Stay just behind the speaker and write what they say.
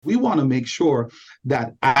We want to make sure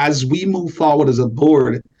that as we move forward as a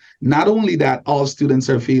board, not only that all students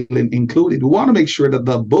are feeling included, we want to make sure that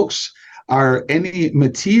the books are any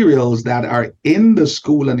materials that are in the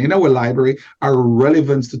school and in our library are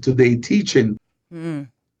relevant to today teaching. Mm.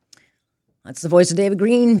 That's the voice of David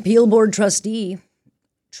Green, Peel Board trustee,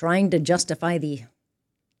 trying to justify the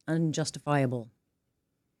unjustifiable.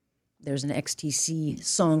 There's an XTC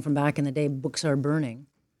song from back in the day, Books Are Burning,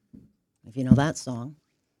 if you know that song.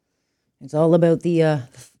 It's all about the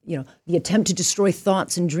attempt to destroy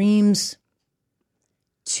thoughts and dreams,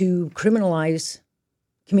 to criminalize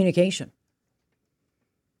communication.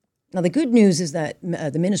 Now, the good news is that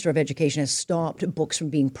the Minister of Education has stopped books from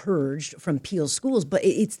being purged from Peel schools, but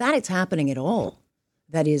it's happening at all.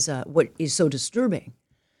 That is what is so disturbing.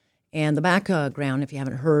 And the background, if you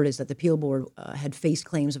haven't heard, is that the Peel Board had faced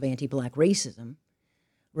claims of anti-Black racism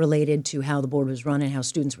related to how the board was run and how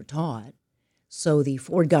students were taught. So the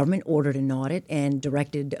Ford government ordered an audit and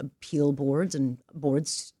directed Peel boards and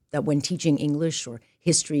boards that when teaching English or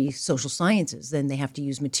history, social sciences, then they have to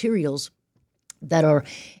use materials that are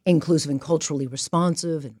inclusive and culturally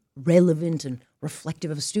responsive and relevant and reflective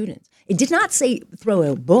of students. It did not say throw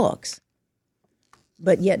out books,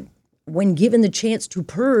 but yet when given the chance to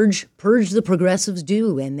purge the progressives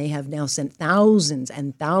do, and they have now sent thousands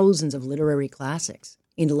and thousands of literary classics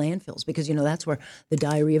into landfills because, that's where the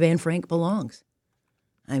Diary of Anne Frank belongs.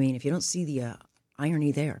 I mean, if you don't see the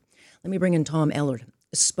irony there. Let me bring in Tom Ellard,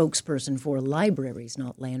 a spokesperson for libraries,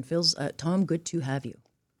 not landfills. Tom, good to have you.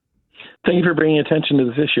 Thank you for bringing attention to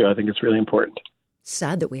this issue. I think it's really important.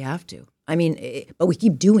 Sad that we have to. I mean, but we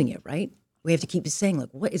keep doing it, right? We have to keep saying, like,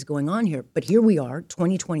 what is going on here? But here we are,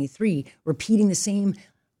 2023, repeating the same,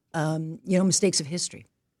 mistakes of history.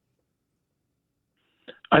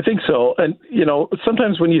 I think so. And,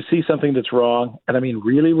 sometimes when you see something that's wrong, and I mean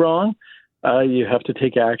really wrong, you have to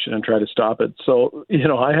take action and try to stop it. So,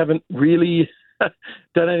 I haven't really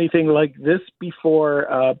done anything like this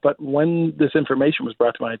before, but when this information was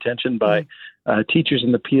brought to my attention by teachers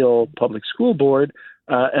in the Peel Public School Board,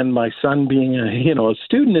 and my son being a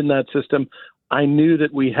student in that system, I knew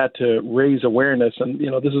that we had to raise awareness. And,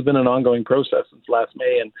 this has been an ongoing process since last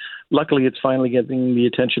May. And luckily, it's finally getting the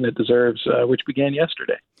attention it deserves, which began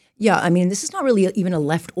yesterday. Yeah, I mean, this is not really even a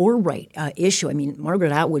left or right issue. I mean,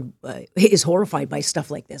 Margaret Atwood is horrified by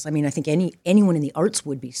stuff like this. I mean, I think anyone in the arts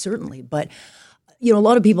would be, certainly. But, a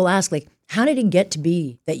lot of people ask, like, how did it get to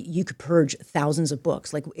be that you could purge thousands of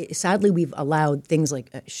books? Like, sadly, we've allowed things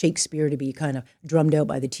like Shakespeare to be kind of drummed out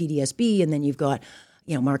by the TDSB, and then you've got,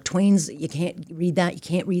 Mark Twain's, you can't read that, you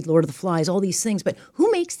can't read Lord of the Flies, all these things. But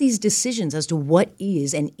who makes these decisions as to what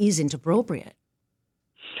is and isn't appropriate?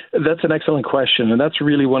 That's an excellent question, and that's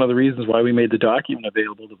really one of the reasons why we made the document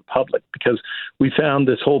available to the public, because we found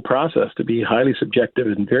this whole process to be highly subjective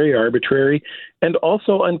and very arbitrary and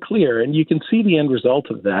also unclear. And you can see the end result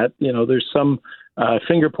of that. There's some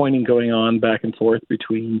finger pointing going on back and forth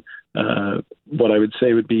between what I would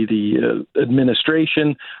say would be the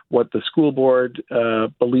administration, what the school board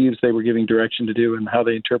believes they were giving direction to do, and how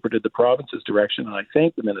they interpreted the province's direction. And I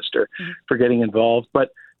thank the minister for getting involved.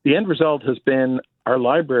 But the end result has been our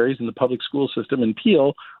libraries in the public school system in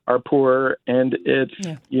Peel are poor, and it's,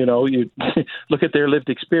 you look at their lived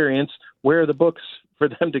experience. Where are the books for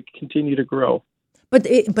them to continue to grow? But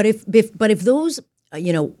if those,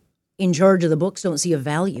 in charge of the books don't see a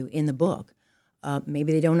value in the book,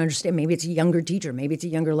 maybe they don't understand. Maybe it's a younger teacher. Maybe it's a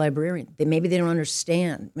younger librarian. Maybe they don't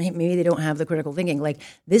understand. Maybe they don't have the critical thinking. Like,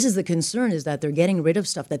 this is the concern, is that they're getting rid of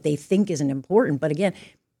stuff that they think isn't important. But again,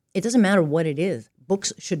 it doesn't matter what it is.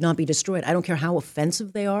 Books should not be destroyed. I don't care how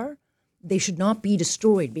offensive they are. They should not be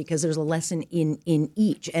destroyed because there's a lesson in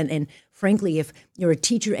each. And frankly, if you're a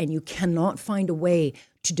teacher and you cannot find a way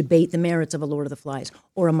to debate the merits of a Lord of the Flies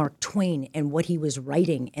or a Mark Twain and what he was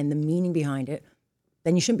writing and the meaning behind it,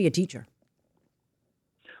 then you shouldn't be a teacher.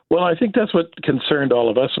 Well, I think that's what concerned all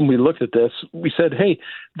of us when we looked at this. We said, hey,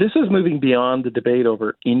 this is moving beyond the debate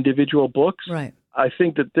over individual books. Right. I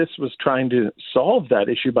think that this was trying to solve that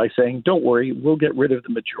issue by saying, don't worry, we'll get rid of the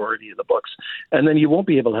majority of the books. And then you won't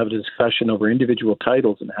be able to have a discussion over individual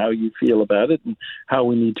titles and how you feel about it and how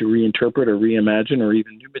we need to reinterpret or reimagine or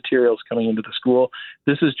even new materials coming into the school.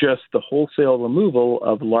 This is just the wholesale removal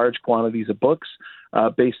of large quantities of books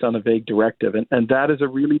based on a vague directive. And that is a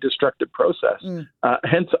really destructive process.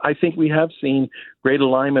 Hence, I think we have seen great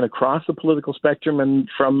alignment across the political spectrum and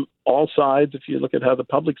from all sides. If you look at how the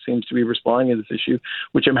public seems to be responding to this issue,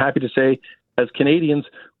 which I'm happy to say as Canadians,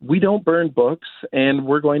 we don't burn books, and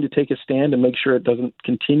we're going to take a stand and make sure it doesn't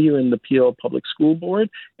continue in the Peel Public School Board,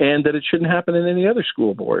 and that it shouldn't happen in any other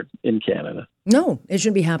school board in Canada. No, it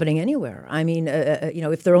shouldn't be happening anywhere. I mean,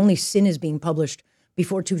 if their only sin is being published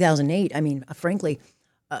before 2008, I mean, frankly,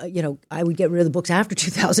 I would get rid of the books after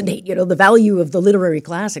 2008. The value of the literary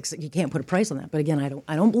classics, you can't put a price on that. But again,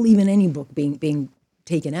 I don't believe in any book being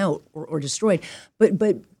taken out or destroyed.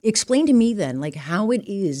 But explain to me then, like, how it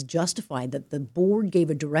is justified that the board gave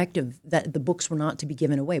a directive that the books were not to be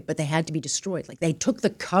given away, but they had to be destroyed. Like, they took the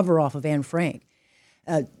cover off of Anne Frank.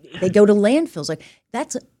 They go to landfills. Like,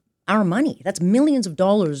 that's our money. That's millions of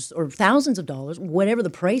dollars or thousands of dollars, whatever the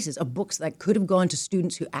price is, of books that could have gone to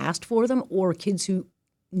students who asked for them or kids who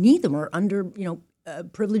need them or under,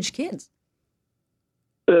 privileged kids.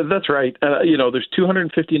 That's right. There's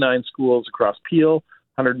 259 schools across Peel,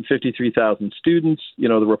 153,000 students. The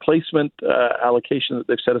replacement allocation that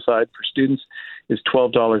they've set aside for students is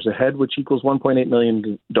 $12 a head, which equals $1.8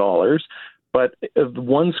 million. But the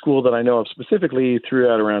one school that I know of specifically threw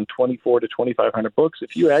out around 2,400 to 2,500 books.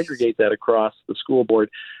 If you aggregate that across the school board,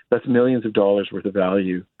 that's millions of dollars worth of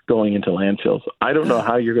value going into landfills. I don't know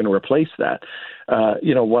how you're going to replace that.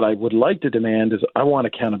 What I would like to demand is I want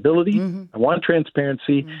accountability, I want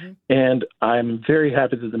transparency, and I'm very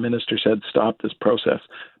happy that the minister said stop this process.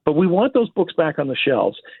 But we want those books back on the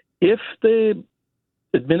shelves. If the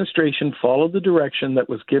administration followed the direction that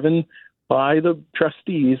was given by the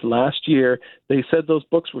trustees last year, they said those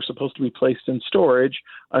books were supposed to be placed in storage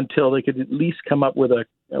until they could at least come up with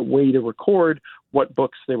a way to record what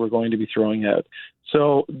books they were going to be throwing out.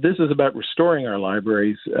 So this is about restoring our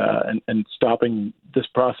libraries and stopping this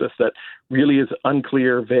process that really is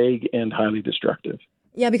unclear, vague, and highly destructive.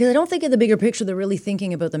 Yeah, because I don't think in the bigger picture they're really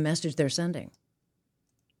thinking about the message they're sending.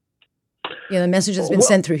 The message that's been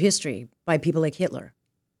sent through history by people like Hitler.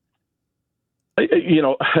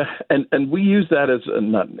 And we use that as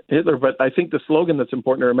not Hitler, but I think the slogan that's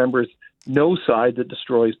important to remember is no side that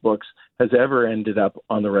destroys books has ever ended up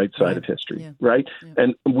on the right side of history, right? Yeah.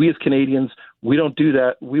 And we as Canadians, we don't do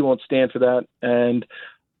that. We won't stand for that. And,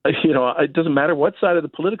 it doesn't matter what side of the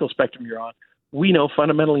political spectrum you're on. We know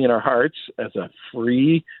fundamentally in our hearts as a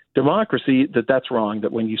free democracy that that's wrong,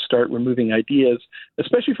 that when you start removing ideas,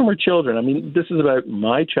 especially from our children, I mean, this is about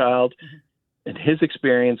my child and his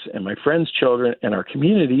experience and my friends' children and our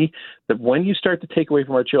community, that when you start to take away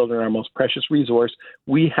from our children our most precious resource,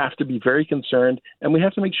 we have to be very concerned and we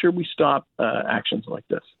have to make sure we stop actions like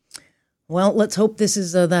this. Well, let's hope this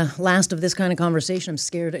is the last of this kind of conversation. I'm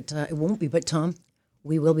scared it won't be, but Tom,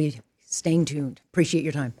 we will be staying tuned. Appreciate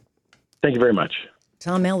your time. Thank you very much.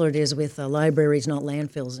 Tom Ellard is with Libraries Not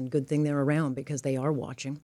Landfills, and good thing they're around because they are watching.